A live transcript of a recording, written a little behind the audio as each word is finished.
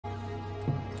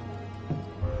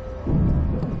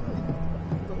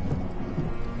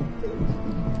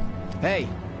Hey,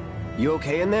 you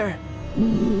okay in there?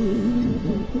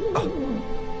 Oh.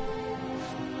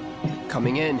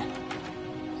 Coming in.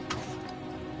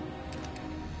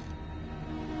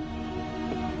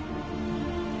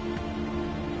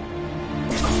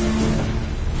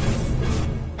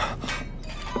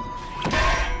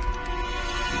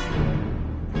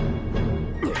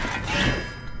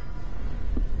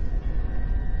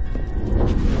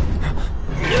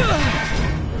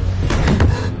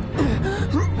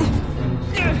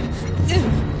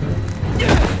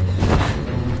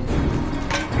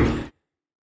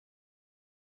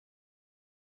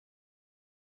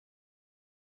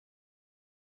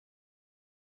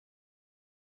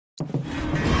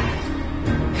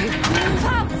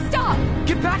 Clout, stop!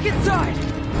 Get back inside!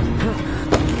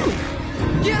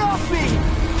 Get off me!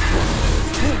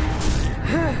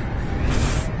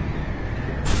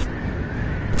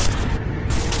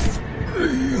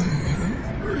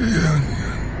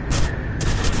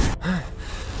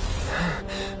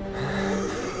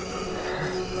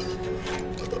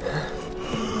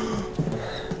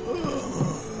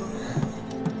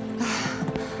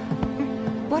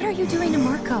 What are you doing to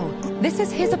Marco? This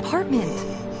is his apartment.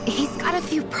 He's got a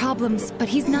few problems, but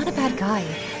he's not a bad guy.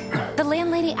 The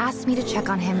landlady asked me to check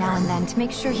on him now and then to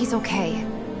make sure he's okay.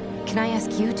 Can I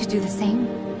ask you to do the same?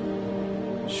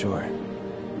 Sure.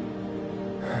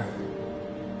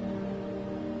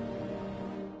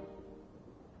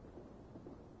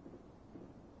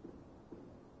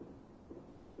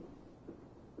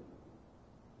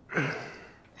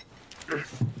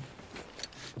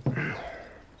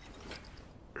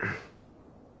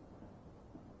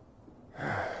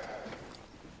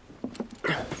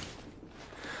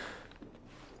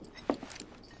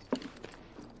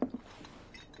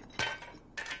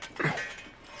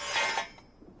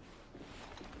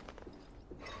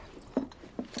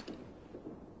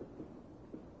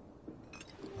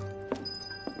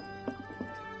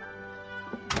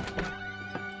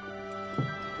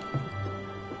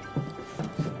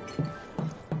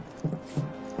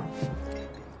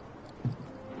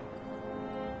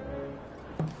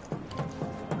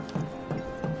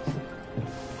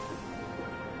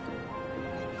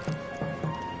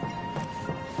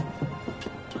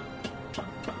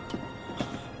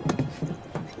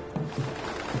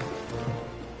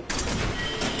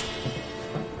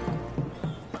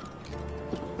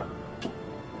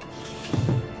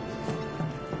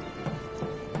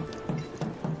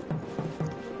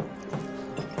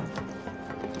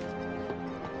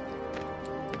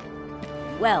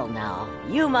 Well now,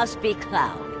 you must be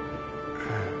Cloud.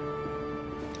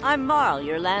 I'm Marl,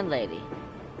 your landlady.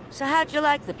 So how'd you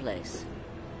like the place?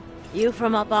 You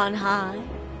from up on high?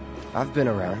 I've been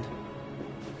around.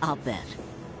 I'll bet.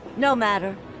 No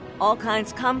matter. All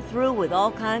kinds come through with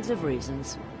all kinds of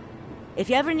reasons. If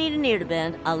you ever need an ear to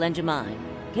bend, I'll lend you mine.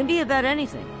 Can be about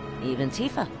anything, even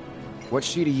Tifa. What's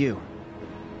she to you?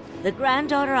 The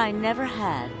granddaughter I never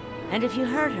had. And if you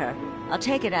hurt her, I'll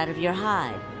take it out of your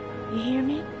hide. You hear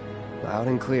me? Loud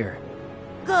and clear.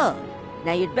 Good.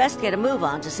 Now you'd best get a move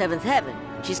on to 7th Heaven.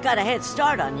 She's got a head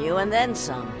start on you and then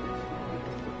some.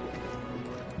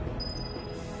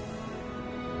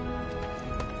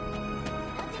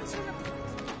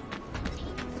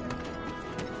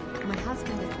 My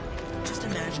husband is... Just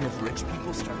imagine if rich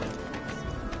people started...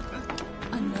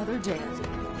 Another day.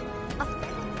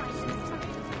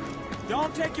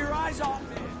 Don't take your eyes off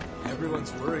me!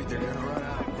 Everyone's worried they're gonna run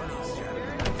out of money.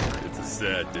 It's a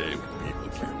sad day when people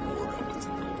carry more of what's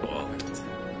in their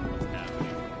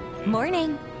wallet.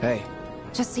 Morning. Hey.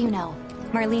 Just so you know,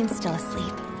 Marlene's still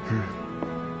asleep.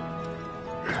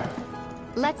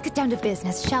 Let's get down to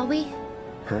business, shall we?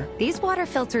 Huh? These water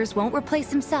filters won't replace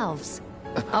themselves.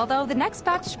 Although the next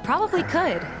batch probably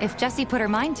could, if Jessie put her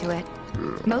mind to it.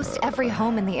 Most every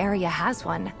home in the area has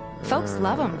one. Folks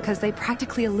love them because they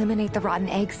practically eliminate the rotten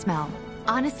egg smell.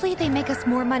 Honestly, they make us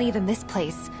more money than this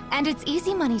place. And it's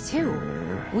easy money, too.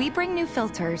 We bring new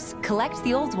filters, collect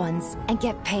the old ones, and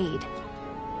get paid.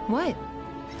 What?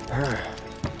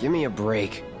 Give me a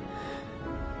break.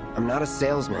 I'm not a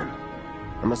salesman.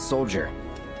 I'm a soldier.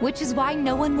 Which is why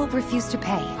no one will refuse to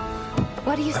pay.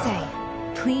 What do you say?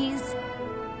 Please?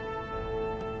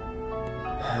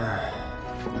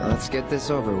 Let's get this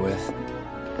over with.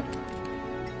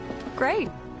 Great.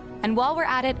 And while we're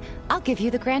at it, I'll give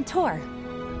you the grand tour.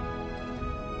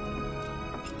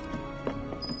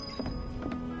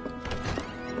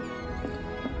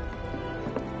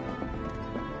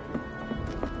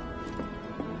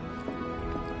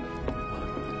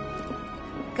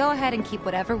 Go ahead and keep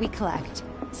whatever we collect.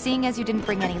 Seeing as you didn't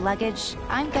bring any luggage,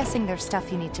 I'm guessing there's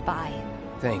stuff you need to buy.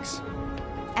 Thanks.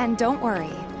 And don't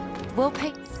worry, we'll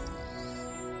pay...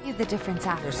 You the difference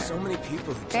after. There's so many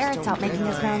people who just Barrett's don't out get making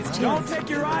his it. rounds too. Don't take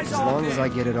your eyes As off long it. as I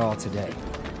get it all today.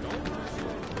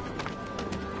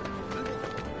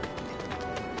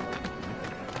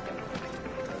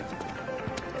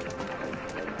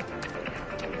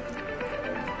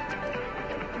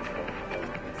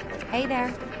 Hey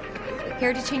there.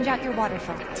 Here to change out your water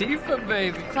filter. Tifa,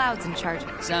 baby. Cloud's in charge.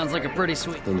 Sounds like a pretty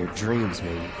sweet... In your dreams,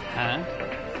 maybe. Huh?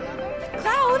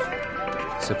 Cloud!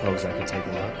 Suppose I could take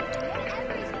a look.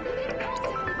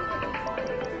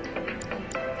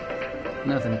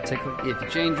 Nothing to tickle. If you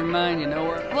change your mind, you know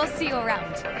where... We'll see you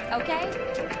around, okay?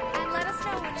 And let us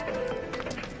know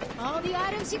when... All the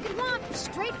items you could want,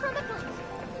 straight from the plate.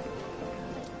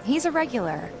 He's a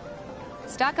regular.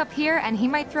 Stock up here and he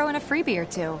might throw in a freebie or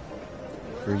two.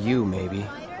 For you, maybe.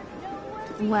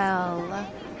 Well,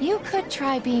 you could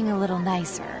try being a little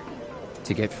nicer.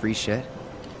 To get free shit?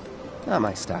 Not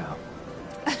my style.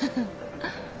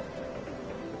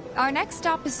 Our next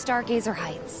stop is Stargazer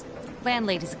Heights.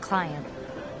 Landlady's a client.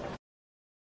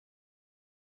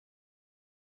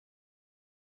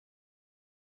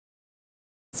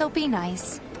 So be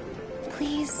nice.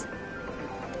 Please.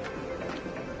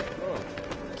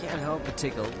 Can't help but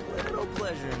take a little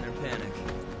pleasure in their panic.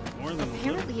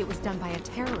 Apparently it was done by a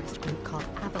terrorist group called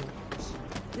Avalanche.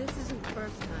 This isn't the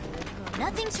first time they've gone.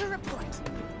 Nothing to report.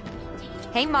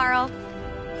 Hey, Marl.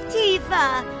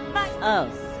 Tifa! Oh,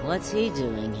 what's he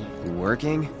doing here? You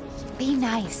working? Be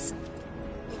nice.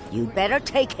 You better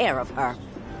take care of her.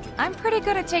 I'm pretty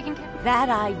good at taking care. That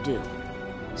I do.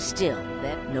 Still,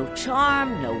 that no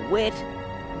charm, no wit.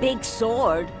 Big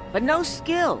sword, but no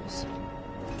skills.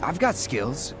 I've got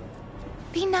skills.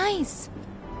 Be nice.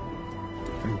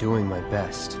 I'm doing my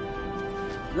best.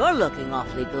 You're looking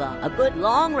awfully glum. A good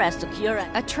long rest will cure it.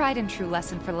 A tried and true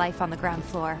lesson for life on the ground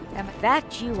floor.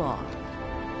 That you are.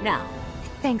 Now,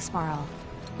 Thanks, Marl.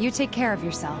 You take care of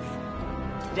yourself.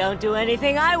 don't do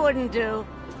anything I wouldn't do.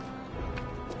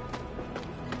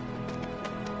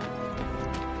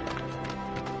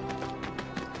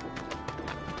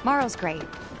 Marl's great.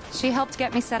 She helped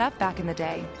get me set up back in the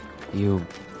day. You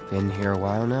been here a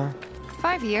while now?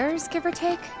 5 years, give or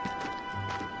take.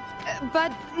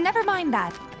 But never mind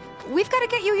that. We've got to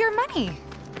get you your money.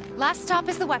 Last stop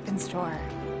is the weapons store.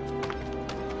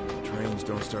 Trains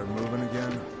don't start moving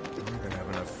again. I'm gonna have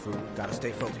enough food. Gotta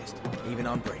stay focused, even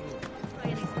on break.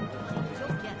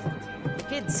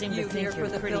 Kids seem to think you're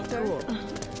pretty cool.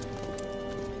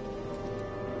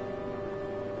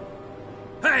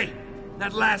 Hey!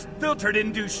 That last filter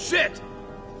didn't do shit!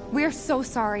 We're so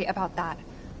sorry about that.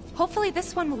 Hopefully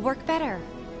this one will work better.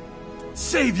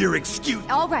 Save your excuse!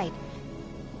 All right.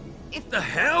 The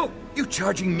hell? You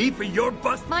charging me for your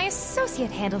bus? My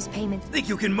associate handles payment. Think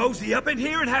you can mosey up in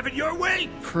here and have it your way?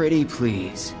 Pretty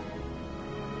please.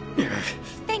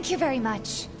 Thank you very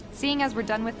much. Seeing as we're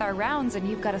done with our rounds and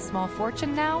you've got a small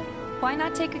fortune now, why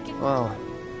not take a gift? Well,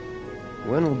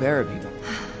 when will Barrett be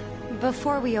done?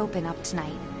 Before we open up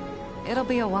tonight. It'll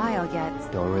be a while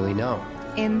yet. Don't really know.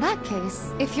 In that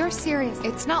case, if you're serious,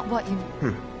 it's not what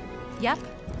you... Yep.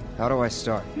 How do I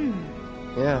start?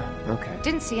 Yeah, okay.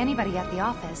 Didn't see anybody at the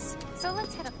office. So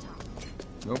let's head up top.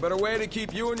 No better way to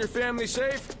keep you and your family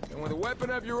safe than with a weapon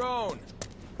of your own.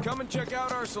 Come and check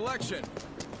out our selection.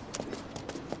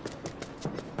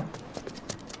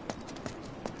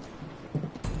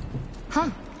 Huh.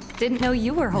 Didn't know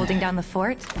you were holding down the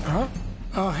fort. Huh?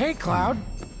 Oh, hey, Cloud.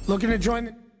 Looking to join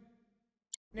the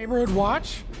neighborhood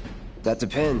watch? That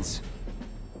depends.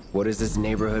 What does this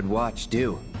neighborhood watch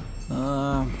do?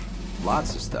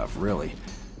 Lots of stuff, really.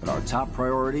 But our top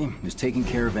priority is taking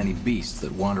care of any beasts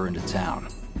that wander into town.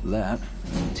 That,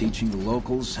 and teaching the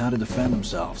locals how to defend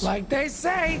themselves. Like they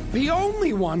say, the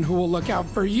only one who will look out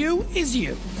for you is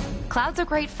you. Cloud's a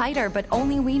great fighter, but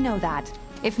only we know that.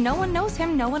 If no one knows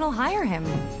him, no one will hire him.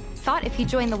 Thought if he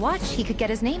joined the watch, he could get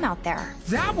his name out there.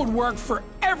 That would work for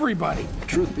everybody.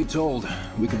 Truth be told,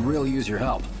 we could really use your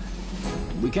help.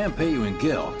 We can't pay you in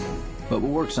gil, but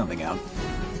we'll work something out.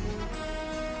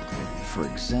 For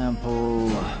example...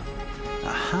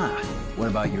 Aha! What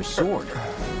about your sword?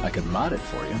 I could mod it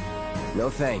for you. No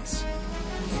thanks.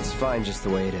 It's fine just the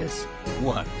way it is.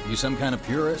 What? You some kind of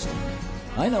purist?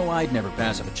 I know I'd never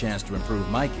pass up a chance to improve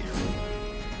my gear.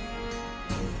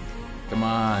 Come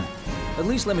on. At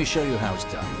least let me show you how it's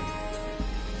done.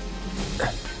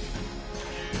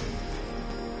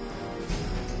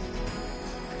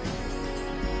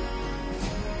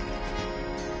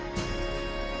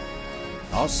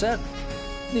 All set?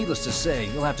 Needless to say,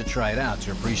 you'll have to try it out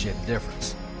to appreciate the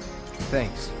difference.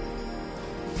 Thanks.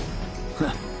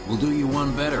 We'll do you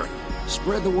one better.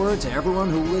 Spread the word to everyone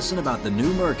who'll listen about the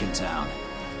new merc in town.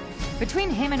 Between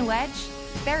him and Wedge,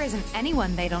 There isn't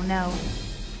anyone they don't know.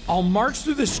 I'll march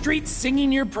through the streets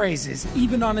singing your praises,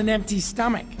 even on an empty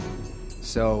stomach.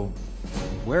 So,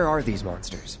 where are these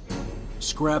monsters?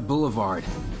 Scrap Boulevard.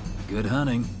 Good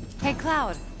hunting. Hey,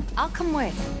 Cloud, I'll come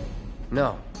with.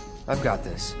 No, I've got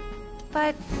this.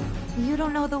 But you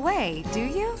don't know the way, do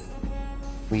you?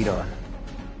 Lead on.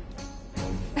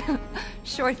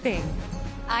 Sure thing.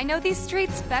 I know these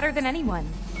streets better than anyone.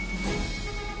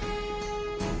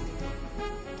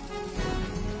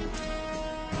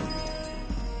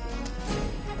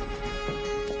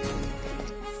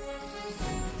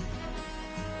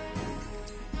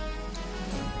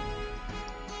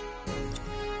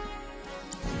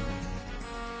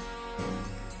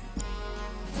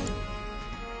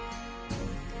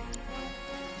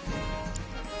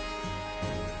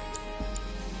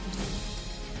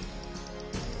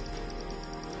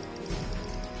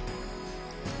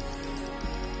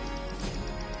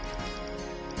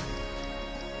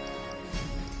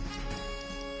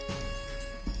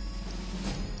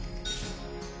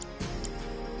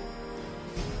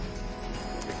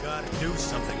 Do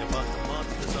something about the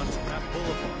monsters on Scrap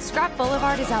Boulevard. Scrap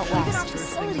Boulevard is out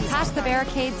west. Past the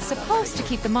barricade's supposed to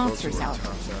keep the monsters out.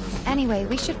 Anyway,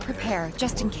 we should prepare,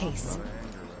 just in case.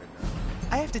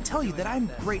 I have to tell you that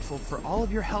I'm grateful for all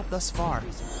of your help thus far.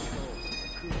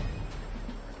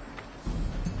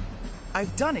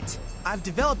 I've done it! I've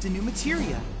developed a new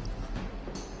materia.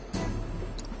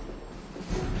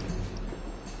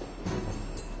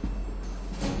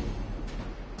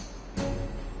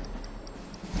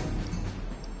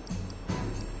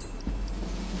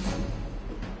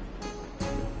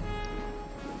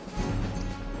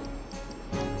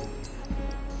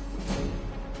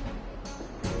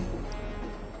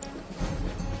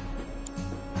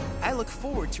 I look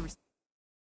forward to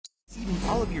receiving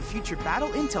all of your future battle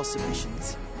intel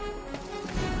submissions.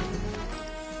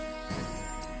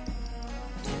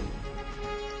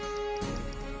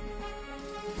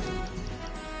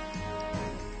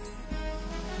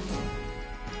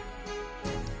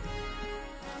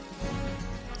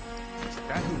 Is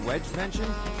that who Wedge mentioned?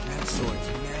 That sword's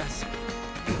massive.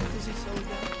 Is he so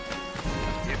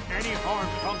good? If any harm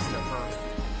comes to her.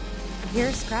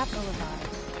 Here's Scrap Boulevard.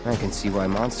 I can see why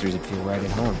monsters would feel right at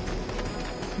home.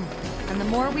 And the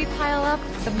more we pile up,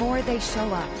 the more they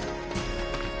show up.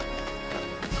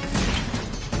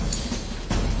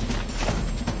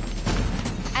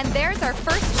 And there's our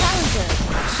first challenger.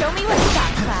 Show me what you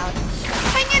got, Cloud.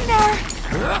 Hang in there!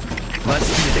 Let's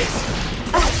do this.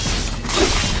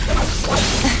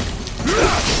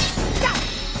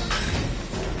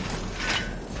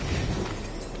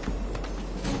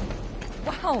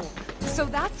 Wow, so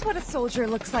that's what a soldier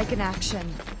looks like in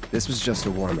action. This was just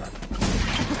a warm-up.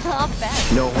 I'll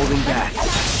bet. No holding back.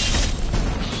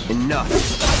 Enough.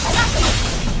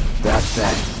 That's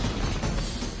that.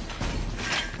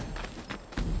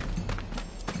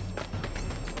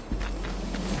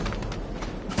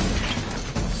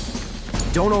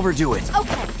 Don't overdo it.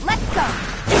 Okay, let's go.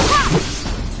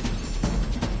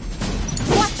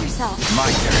 Watch yourself.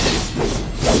 My turn.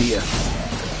 See ya.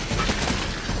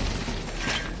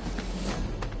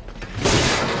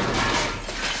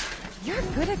 You're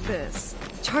good at this.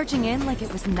 Charging in like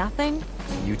it was nothing?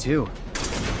 You too.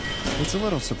 It's a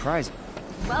little surprising.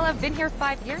 Well, I've been here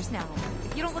 5 years now.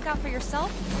 If you don't look out for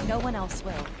yourself, no one else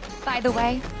will. By the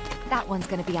way, that one's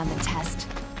gonna be on the test.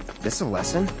 This a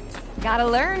lesson? Gotta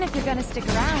learn if you're gonna stick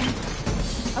around.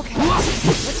 Okay,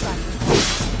 let's run.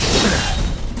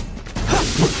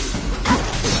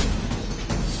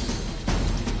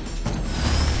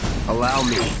 Allow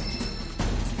me.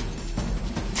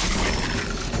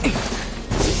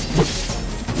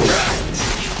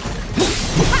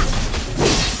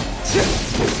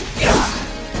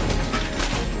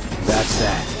 That's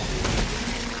that.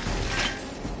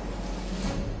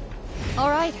 All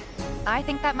right, I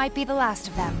think that might be the last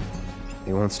of them.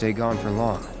 They won't stay gone for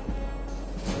long.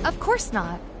 Of course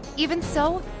not. Even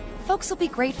so, folks will be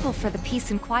grateful for the peace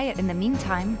and quiet in the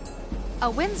meantime. A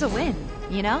win's a win,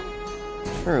 you know?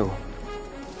 True.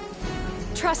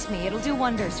 Trust me, it'll do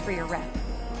wonders for your rep.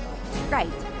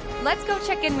 Right, let's go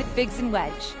check in with Biggs and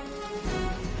Wedge.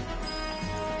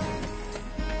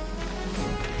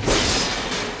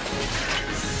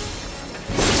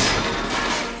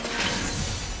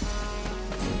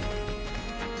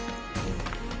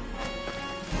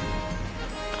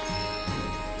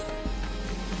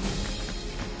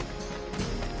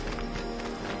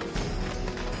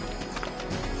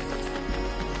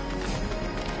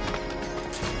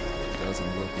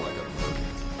 Doesn't look like a murder.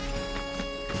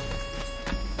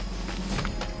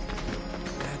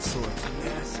 That sword's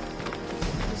massive.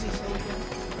 Is he so good?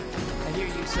 I hear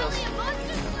you sell.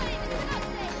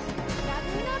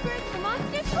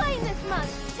 Slaying this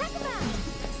month. Check him out.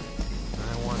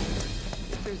 I wonder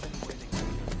if there's any way they can...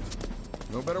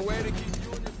 No better way to keep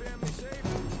you and your family safe.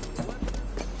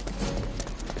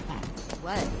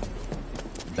 What?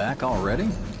 Back already?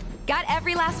 Got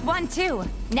every last one, too.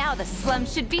 Now the slum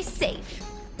should be safe.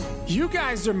 You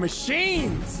guys are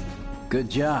machines! Good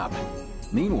job.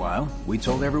 Meanwhile, we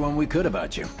told everyone we could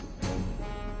about you.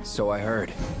 So I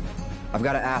heard. I've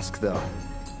got to ask, though.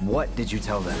 What did you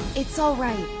tell them? It's all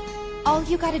right. All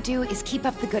you gotta do is keep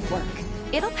up the good work.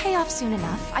 It'll pay off soon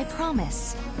enough, I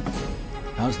promise.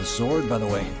 How's the sword, by the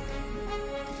way?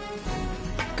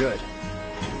 Good.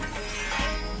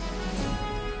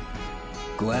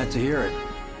 Glad to hear it.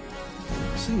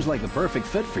 Seems like the perfect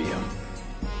fit for you.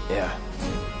 Yeah.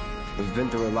 We've been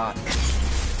through a lot.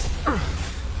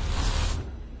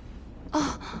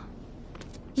 Oh.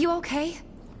 You okay?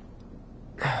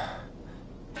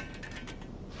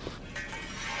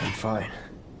 I'm fine.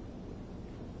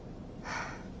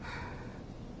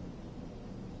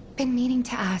 Been meaning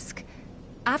to ask.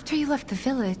 After you left the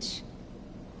village...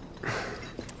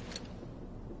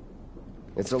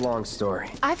 It's a long story.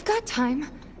 I've got time.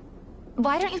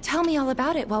 Why don't you tell me all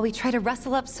about it while we try to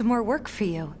rustle up some more work for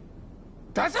you?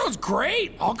 That sounds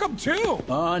great! I'll come too!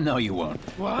 Oh, no you won't.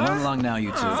 What? Run along now,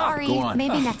 you two. Sorry, Go on.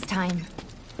 maybe next time.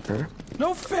 Huh?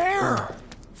 No fair!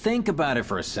 Think about it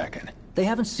for a second. They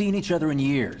haven't seen each other in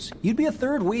years. You'd be a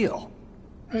third wheel.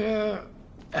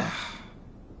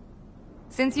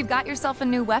 Since you've got yourself a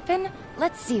new weapon,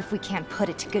 let's see if we can't put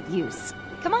it to good use.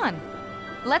 Come on.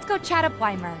 Let's go chat up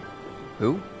Weimer.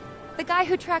 Who? The guy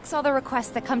who tracks all the requests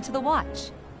that come to the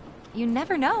watch. You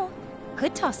never know.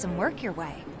 Could toss some work your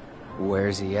way.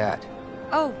 Where's he at?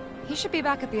 Oh, he should be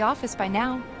back at the office by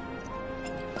now.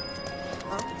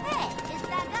 Hey, it's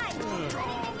that guy.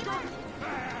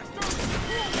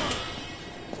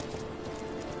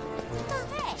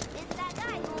 Hey, it's that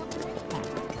guy.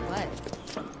 What?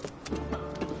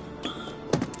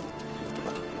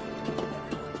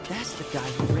 That's the guy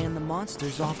who ran the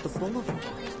monsters off the boulevard.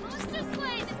 Monster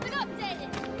Slays has been updated.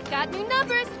 Got new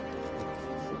numbers.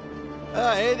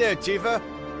 Hey there, Tifa.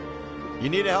 You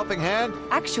need a helping hand?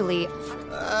 Actually...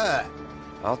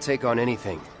 I'll take on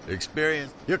anything.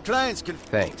 Experience. Your clients can...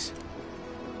 Thanks.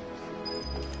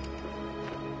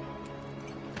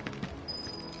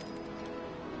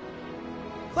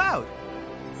 Cloud!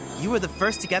 You were the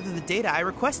first to gather the data I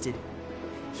requested.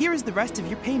 Here is the rest of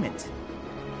your payment.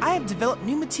 I have developed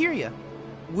new materia.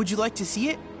 Would you like to see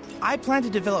it? I plan to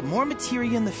develop more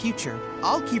materia in the future.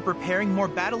 I'll keep preparing more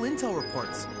battle intel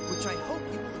reports, which I hope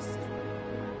you will receive.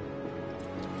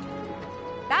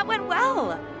 That went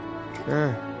well!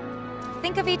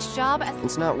 Think of each job as...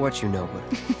 It's not what you know, but...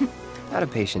 not a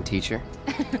patient teacher.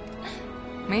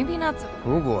 Maybe not so...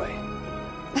 Oh boy.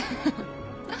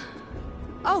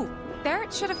 Oh,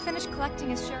 Barrett should have finished collecting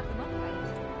his share of the money.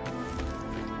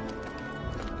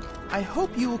 I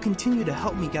hope you will continue to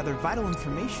help me gather vital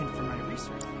information for my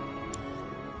research.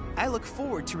 I look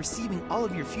forward to receiving all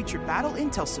of your future battle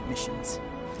intel submissions.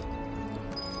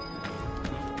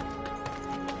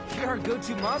 You're our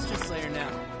go-to monster slayer now.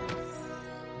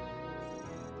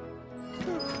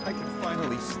 I can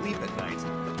finally sleep at night.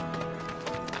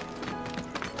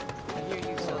 I hear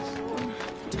you,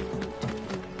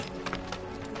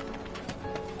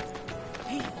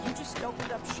 Hey, you just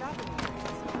opened up shopping.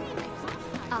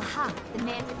 Aha, the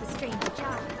man with the strange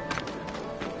job.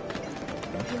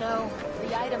 You know,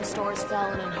 the item store's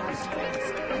fallen in hard times.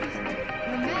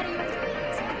 No matter your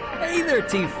plans. Hey there,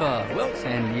 Tifa. Well,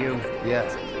 and you. Yeah.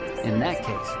 In that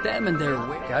case, them and their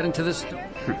wig got into the store.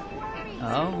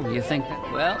 Oh, you think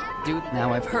that? Well, dude,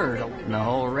 now I've heard, and the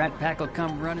whole rat pack will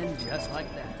come running just like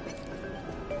that.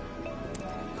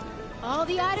 All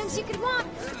the items you could want.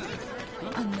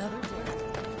 Another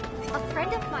A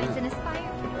friend of mine's an aspiring.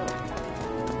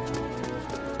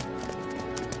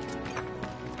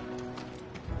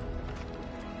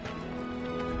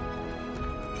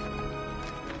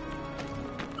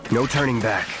 No turning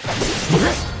back.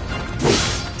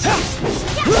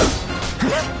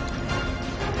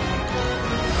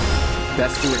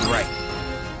 Best do it right.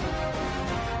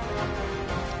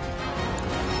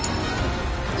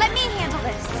 Let me handle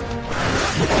this.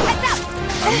 Heads up!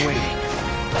 I'm waiting.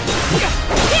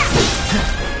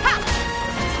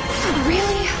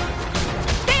 Really?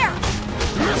 There!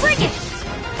 Bring it!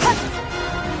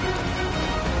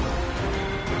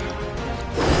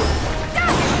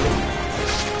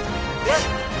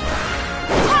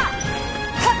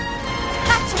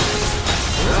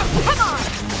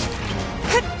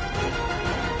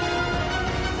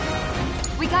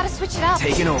 Switch it up.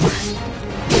 Taking over.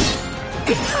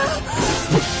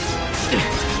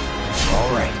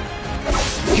 All right.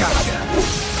 Gotcha.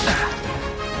 Now.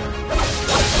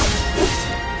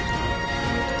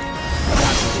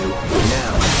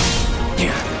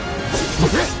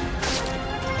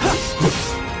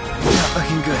 Not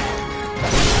looking good.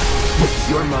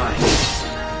 You're mine.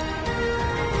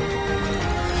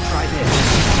 Try this.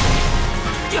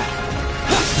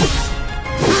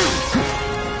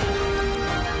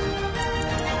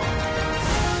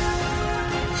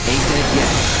 Ain't dead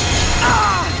yet.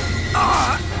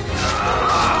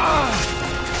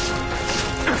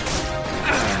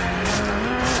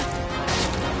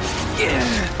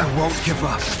 I won't give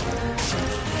up.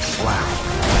 Wow.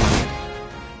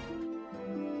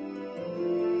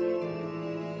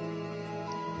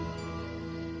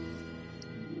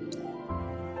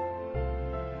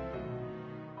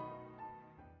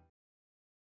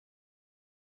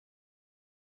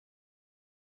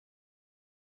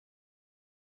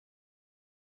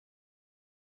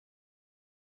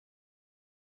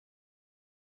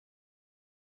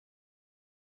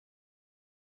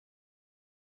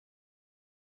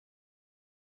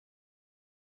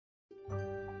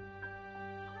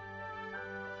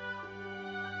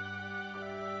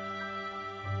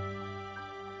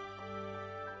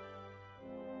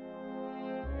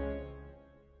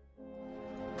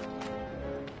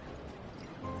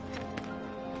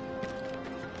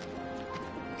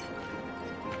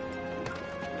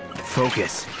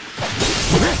 Focus.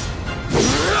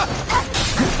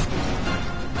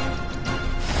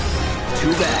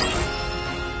 Too bad.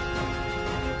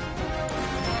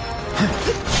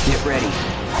 Get ready.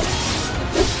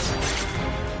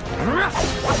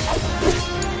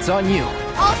 It's on you.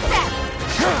 All set.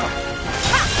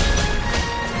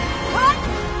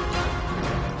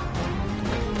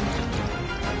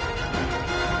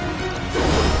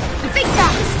 Think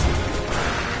fast.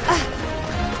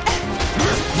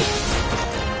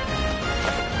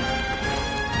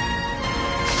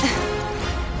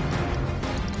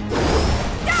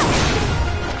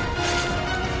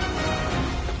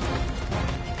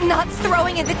 Not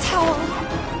throwing in the towel.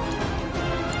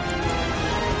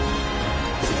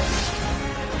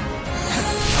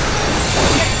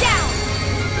 Get down.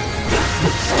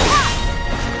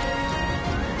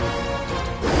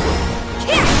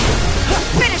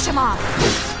 Finish him off.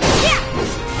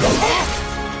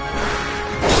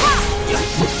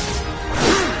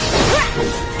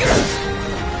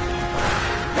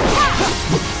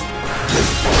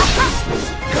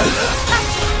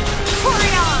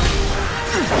 Hurry on.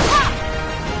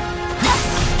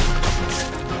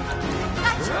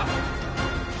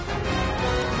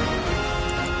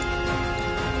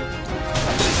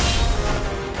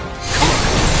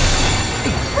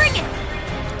 Bring it.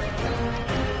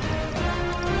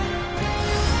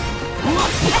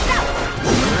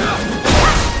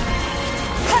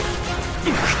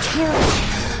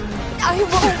 I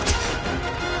won't.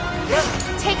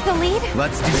 Take the lead?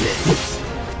 Let's do this.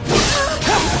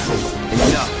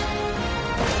 Enough.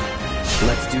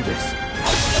 Let's do this.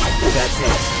 That's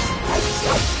it.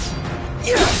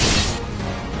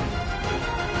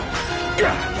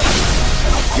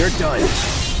 You're done.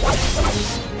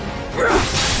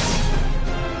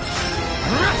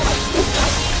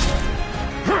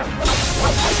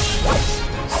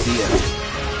 See ya.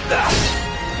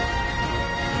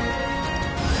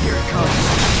 Here it comes.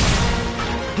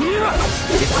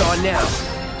 It's on now.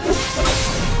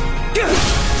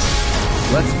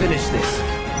 Let's finish this.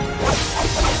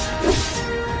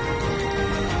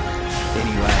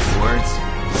 Any last words?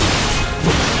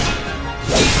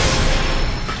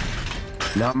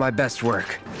 Not my best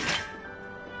work.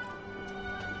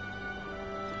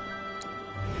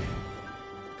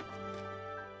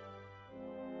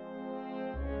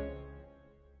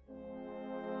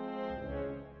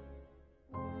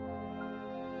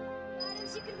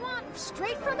 Items you could want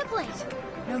straight from the plate.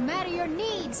 No matter your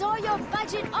needs or your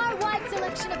budget, our wide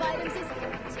selection of items is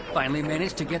guaranteed. Finally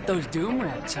managed to get those doom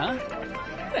rats, huh?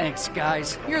 Thanks,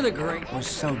 guys. You're the great. Was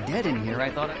so dead in here, I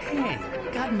thought, hey,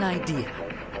 got an idea.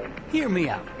 Hear me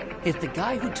out. If the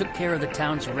guy who took care of the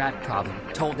town's rat problem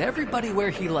told everybody where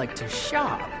he liked to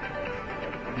shop,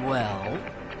 well,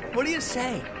 what do you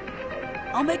say?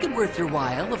 I'll make it worth your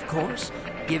while, of course.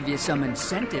 Give you some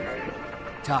incentive.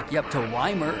 Talk you up to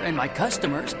Weimer and my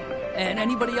customers, and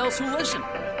anybody else who listen.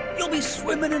 You'll be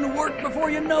swimming in work before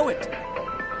you know it.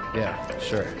 Yeah,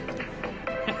 sure.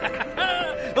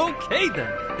 Okay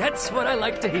then, that's what I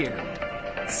like to hear.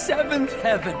 Seventh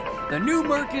Heaven, the new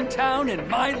merc in town and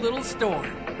my little store.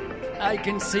 I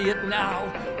can see it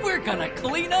now. We're gonna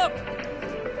clean up.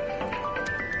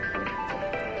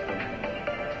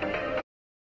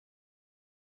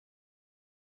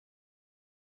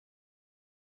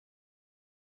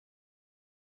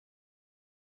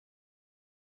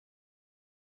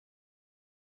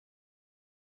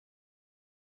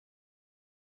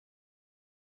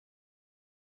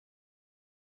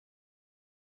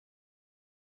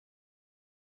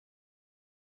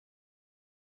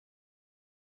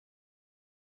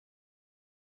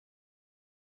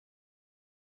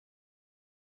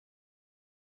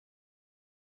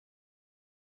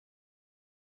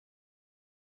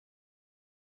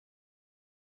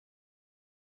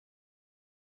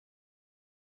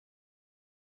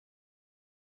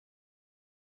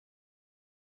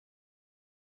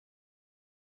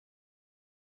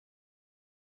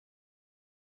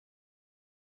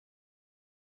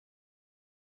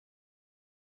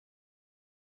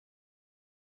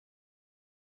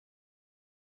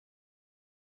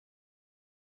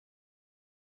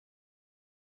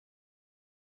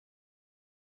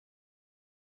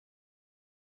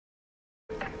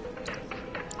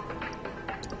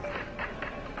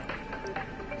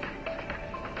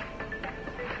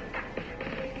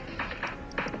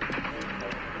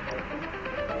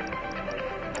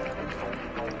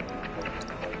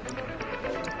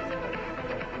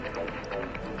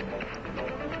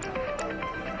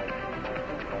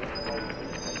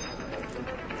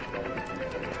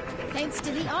 Thanks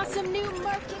to the awesome new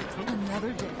mercantile.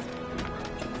 Another day.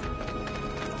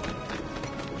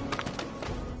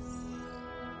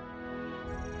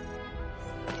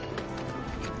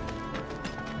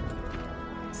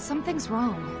 Something's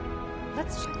wrong.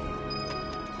 Let's check it.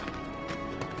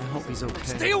 I hope he's okay.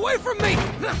 Stay away from me!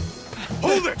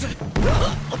 Hold it!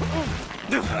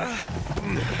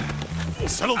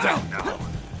 Settle down now.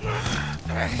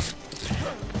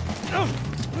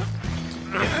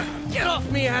 Get off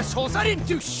me, assholes! I didn't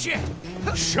do shit!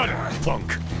 Shut up,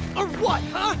 punk! Or what,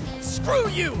 huh? Screw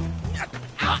you!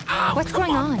 Ow, What's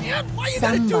going on? Why you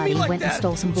gotta do me Somebody like went that? and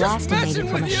stole some Just blasting messing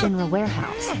from a with you. Shinra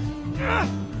warehouse.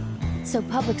 So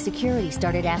public security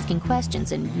started asking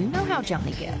questions, and you know how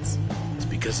Johnny gets. It's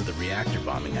because of the reactor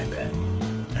bombing, I bet.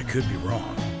 I could be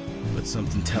wrong, but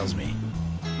something tells me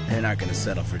they're not gonna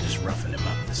settle for just roughing him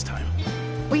up this time.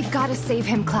 We've got to save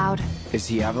him, Cloud. Is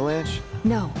he Avalanche?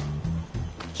 No.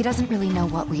 He doesn't really know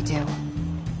what we do.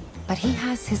 But he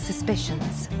has his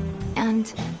suspicions.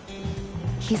 And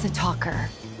he's a talker.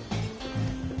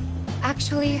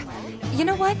 Actually, you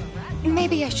know what?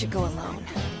 Maybe I should go alone.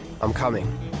 I'm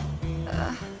coming.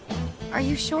 Are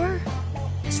you sure?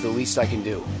 It's the least I can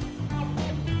do.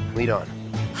 Lead on.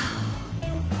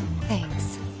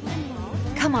 Thanks.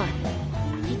 Come on.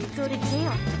 He could go to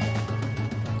jail.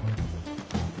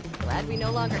 Glad we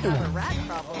no longer have a rat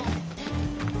problem.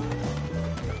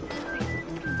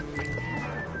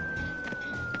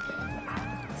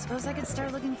 Suppose I could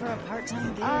start looking for a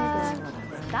part-time gig.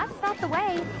 That's not the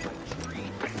way.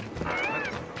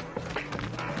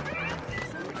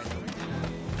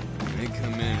 They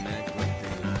come in and act like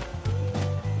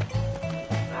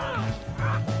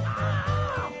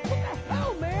What the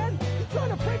hell, man? You trying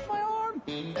to break my arm?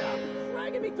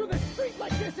 Dragging me through the street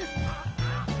like this is...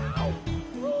 Ow!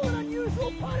 Cruel and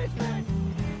unusual punishment!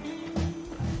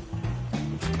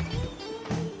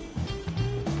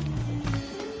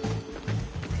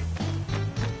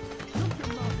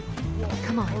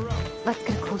 Come on. Let's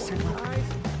get a closer look.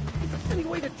 Any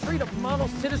way to treat a model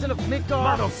citizen of Midgar?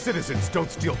 Model citizens don't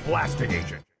steal blasting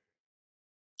agent.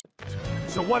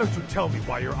 So why don't you tell me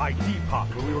why your ID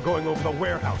popped when we were going over the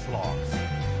warehouse logs?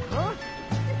 Huh?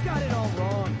 You got it all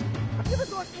wrong. I've never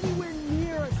gone anywhere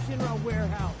near a Shinra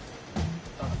warehouse.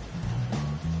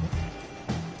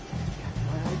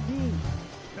 My ID.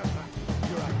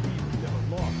 Your ID was never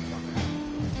lost, Summer.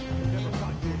 We never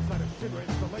got you inside a Shinra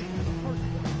installation in the first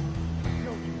place. You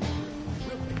know you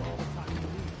will take all the time you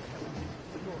need to help me get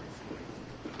the story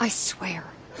straight. I swear.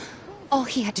 All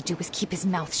he had to do was keep his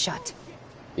mouth shut.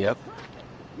 Yep.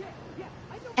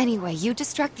 Anyway, you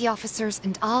distract the officers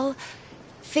and I'll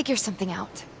figure something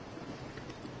out.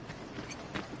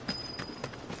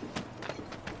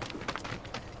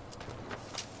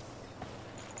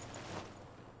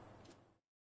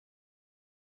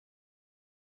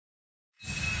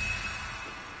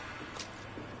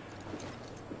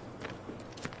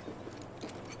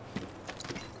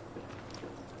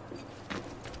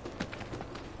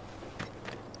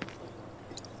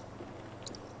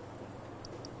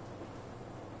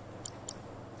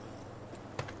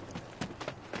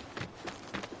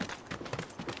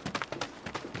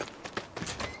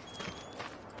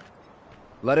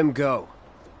 Let him go.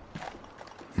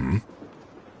 Who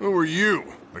are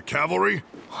you? The cavalry?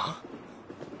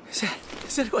 Is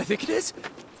that who I think it is?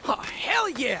 Oh, hell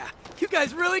yeah! You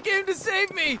guys really came to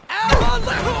save me! Ow!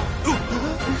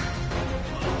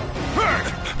 Hey!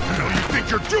 What the hell do you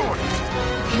think you're doing?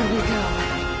 Here we go.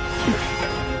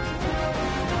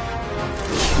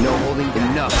 No holding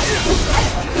enough.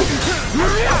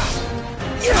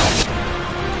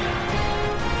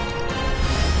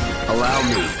 Allow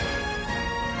me.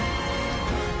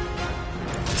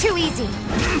 Too easy.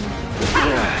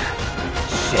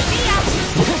 Shit.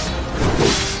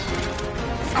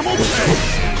 I'm okay.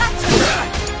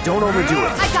 Don't overdo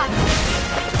it. I got this.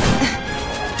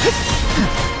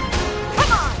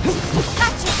 Come on.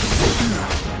 Gotcha.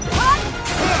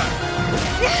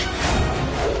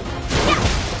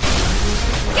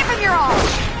 Give him your all.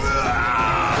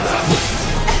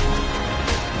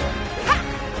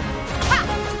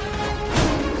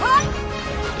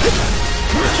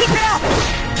 Keep it up.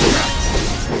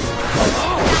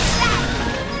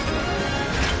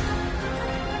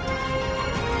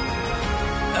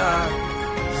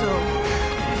 So,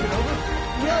 is it over?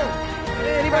 Yo!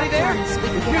 Anybody there? If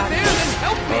you're there, then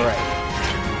help me! All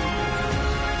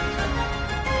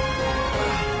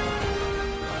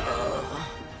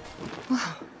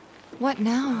right. What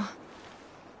now?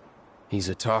 He's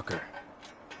a talker.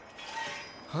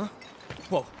 Huh?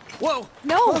 Whoa! Whoa!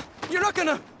 No! You're not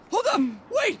gonna... Hold up!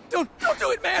 Wait! Don't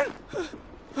do it, man!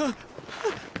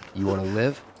 You want to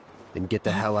live? then get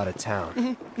the hell out of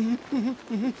town.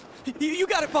 You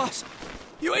got it, boss.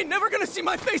 You ain't never gonna see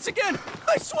my face again.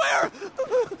 I swear.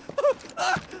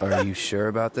 Are you sure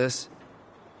about this?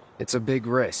 It's a big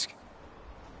risk.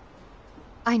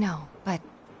 I know, but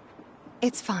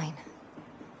it's fine.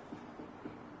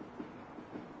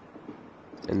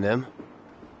 And them?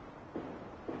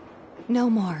 No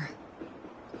more.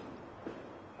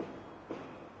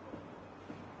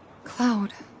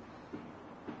 Cloud,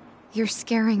 you're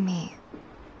scaring me.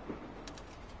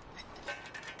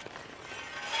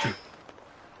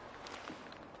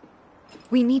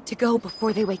 We need to go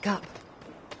before they wake up.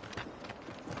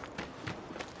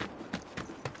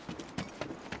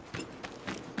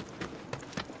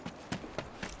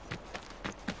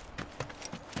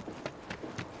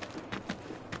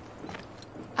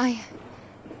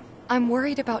 I'm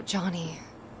worried about Johnny.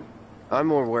 I'm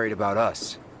more worried about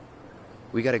us.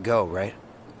 We gotta go, right?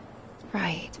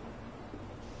 Right.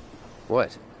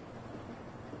 What?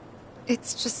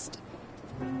 It's just...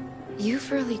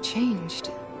 you've really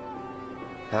changed.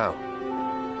 How?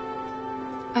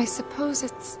 I suppose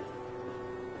it's...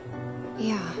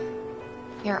 yeah.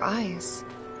 Your eyes.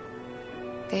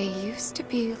 They used to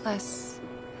be less...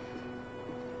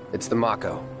 It's the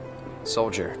Mako.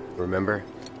 Soldier, remember?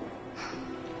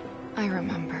 I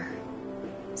remember.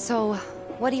 So,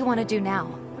 what do you want to do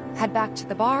now? Head back to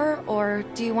the bar, or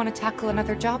do you want to tackle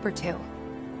another job or two?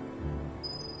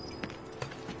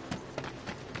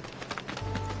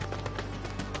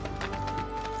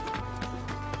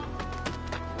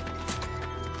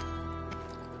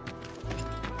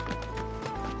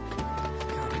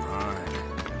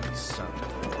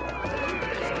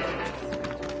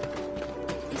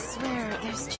 I swear,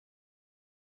 there's...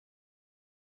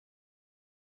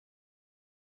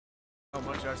 How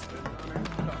much I spent on her?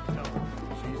 No,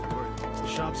 she's worth it. The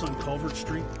shops on Culvert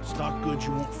Street stock goods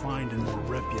you won't find in more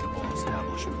reputable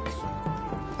establishments.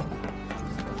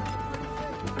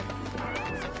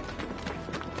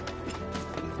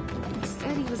 He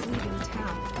said he was leaving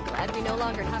town. Glad we no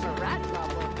longer have a rat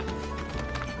problem.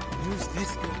 Who's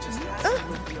this girl just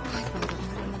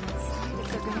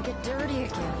They're gonna get dirty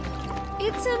again.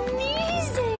 It's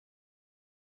amazing!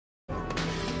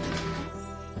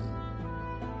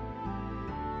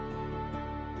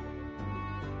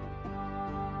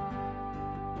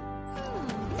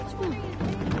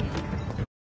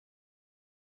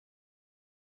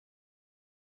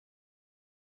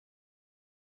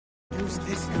 Who's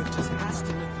this girl just has to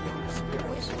live the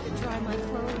Wish I could dry my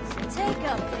clothes. Take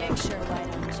a picture, why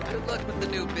don't you? Good luck with the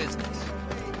new business.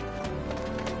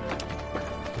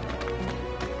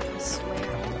 I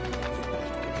swear.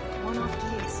 One-off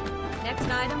case. Next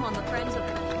item on the Friends of...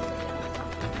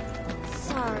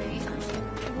 Sorry.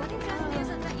 What exactly is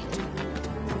it that you do?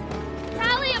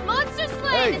 Tally of Monster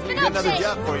Slain! Hey, It's been got another updated.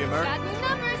 job for you, Merc. Got new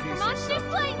numbers. Monster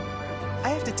Slain! I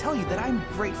have to tell you that I'm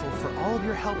grateful for all of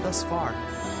your help thus far.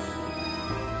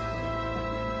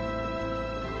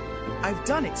 I've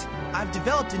done it! I've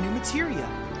developed a new materia.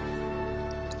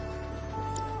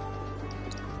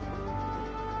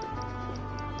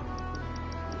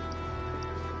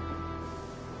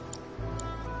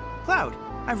 Cloud,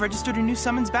 I've registered a new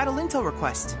summons battle intel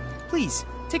request. Please,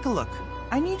 take a look.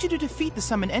 I need you to defeat the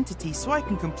summon entity so I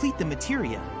can complete the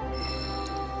materia.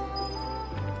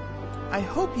 I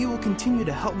hope you will continue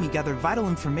to help me gather vital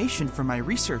information for my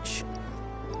research.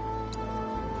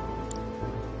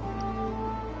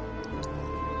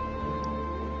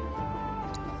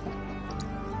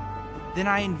 Then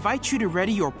I invite you to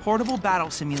ready your portable battle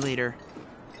simulator.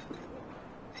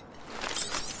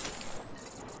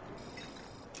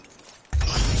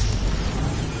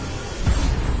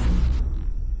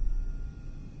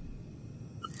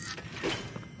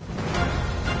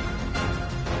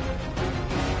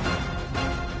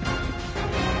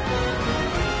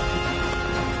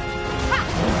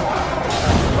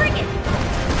 Bring it!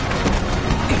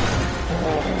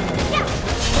 Yeah!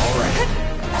 All right.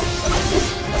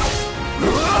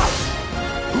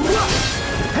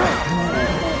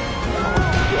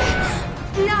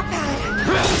 Not bad.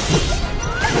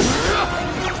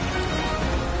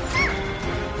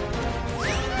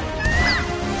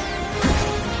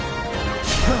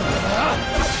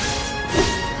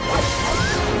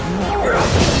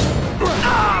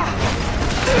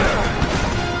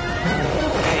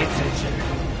 Pay attention.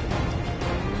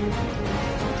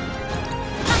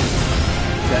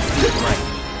 That's it, right.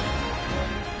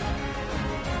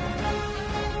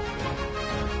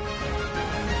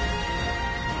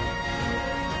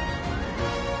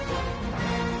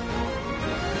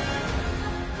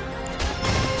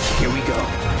 Here we go.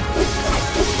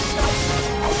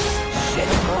 Shit.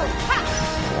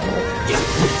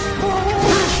 Yeah.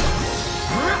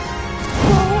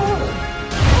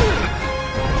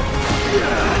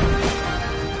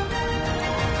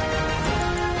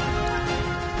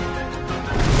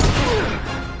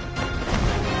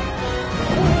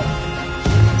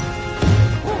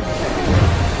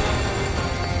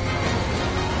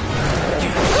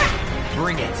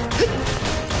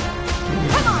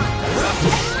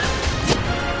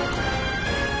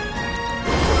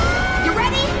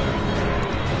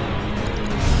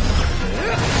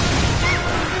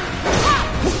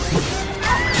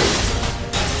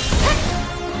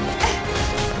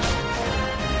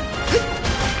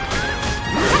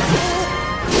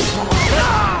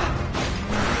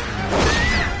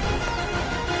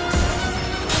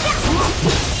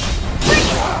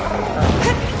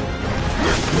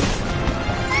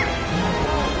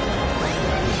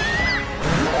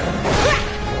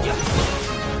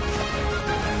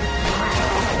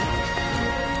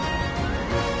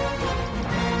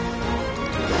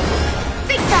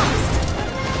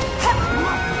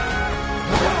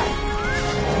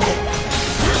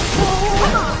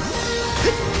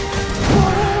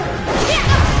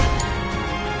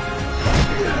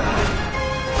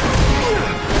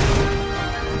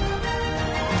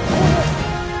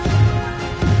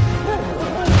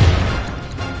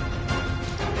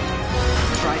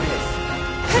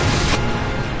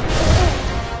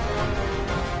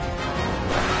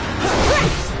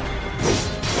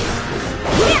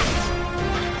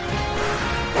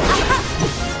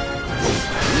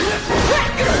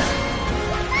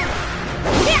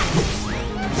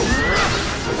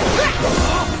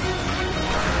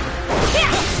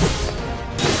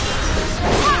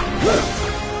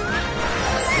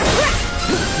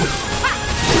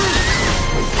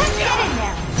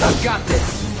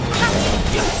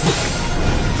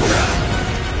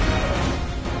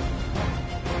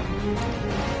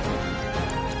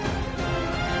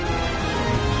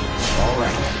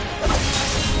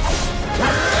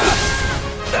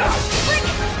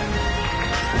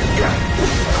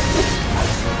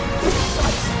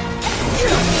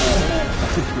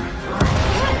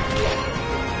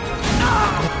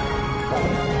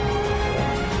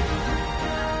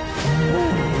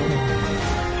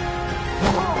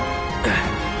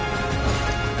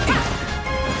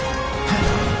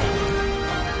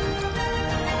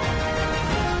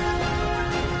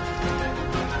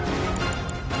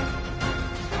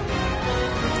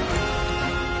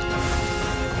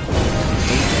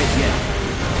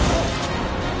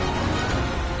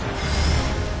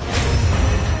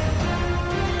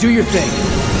 Do your thing.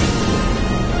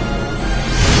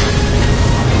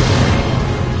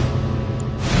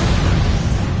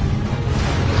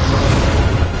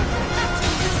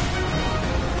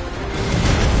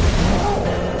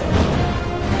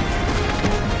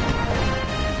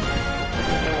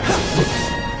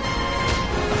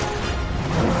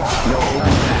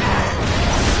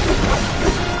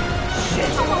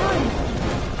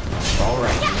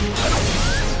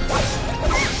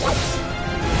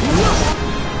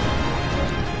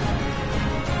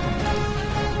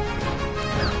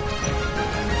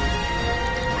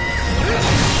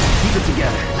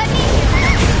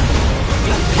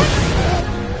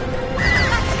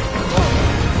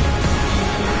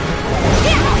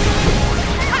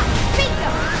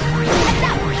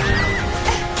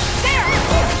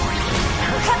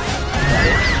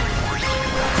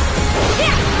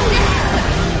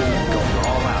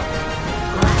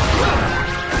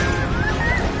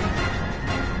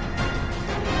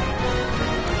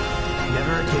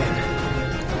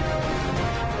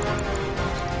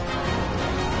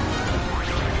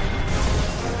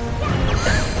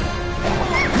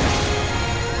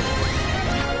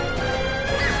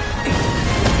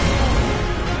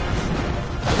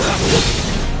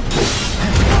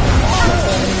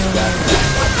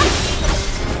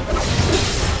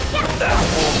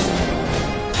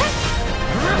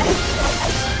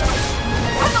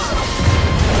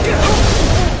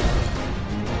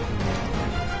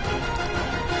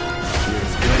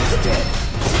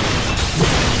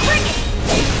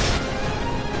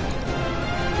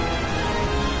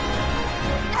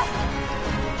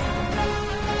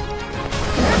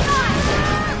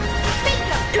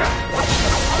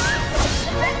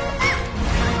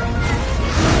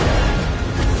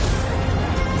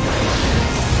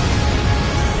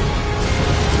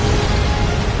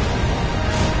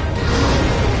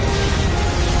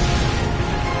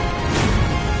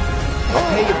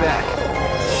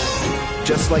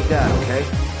 Just like that, okay?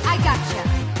 I gotcha.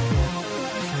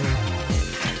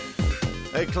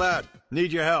 Hey, Cloud.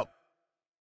 Need your help.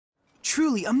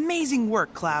 Truly amazing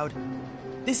work, Cloud.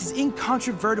 This is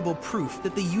incontrovertible proof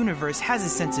that the universe has a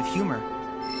sense of humor.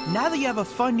 Now that you have a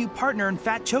fun new partner in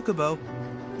Fat Chocobo,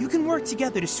 you can work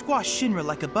together to squash Shinra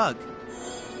like a bug.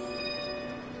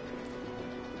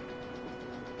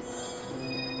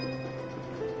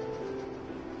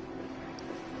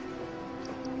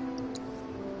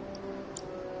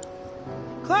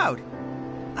 Cloud,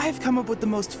 I have come up with the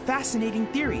most fascinating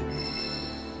theory.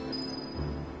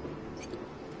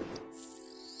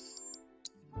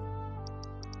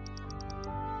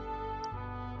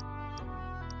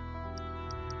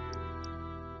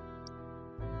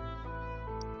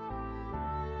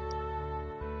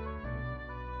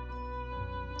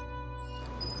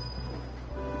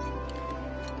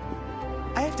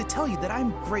 I have to tell you that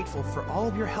I'm grateful for all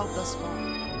of your help thus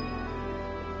far.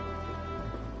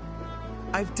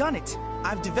 I've done it!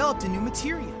 I've developed a new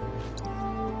materia.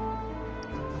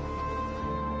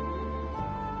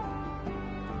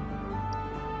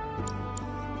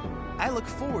 I look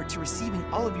forward to receiving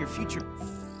all of your future...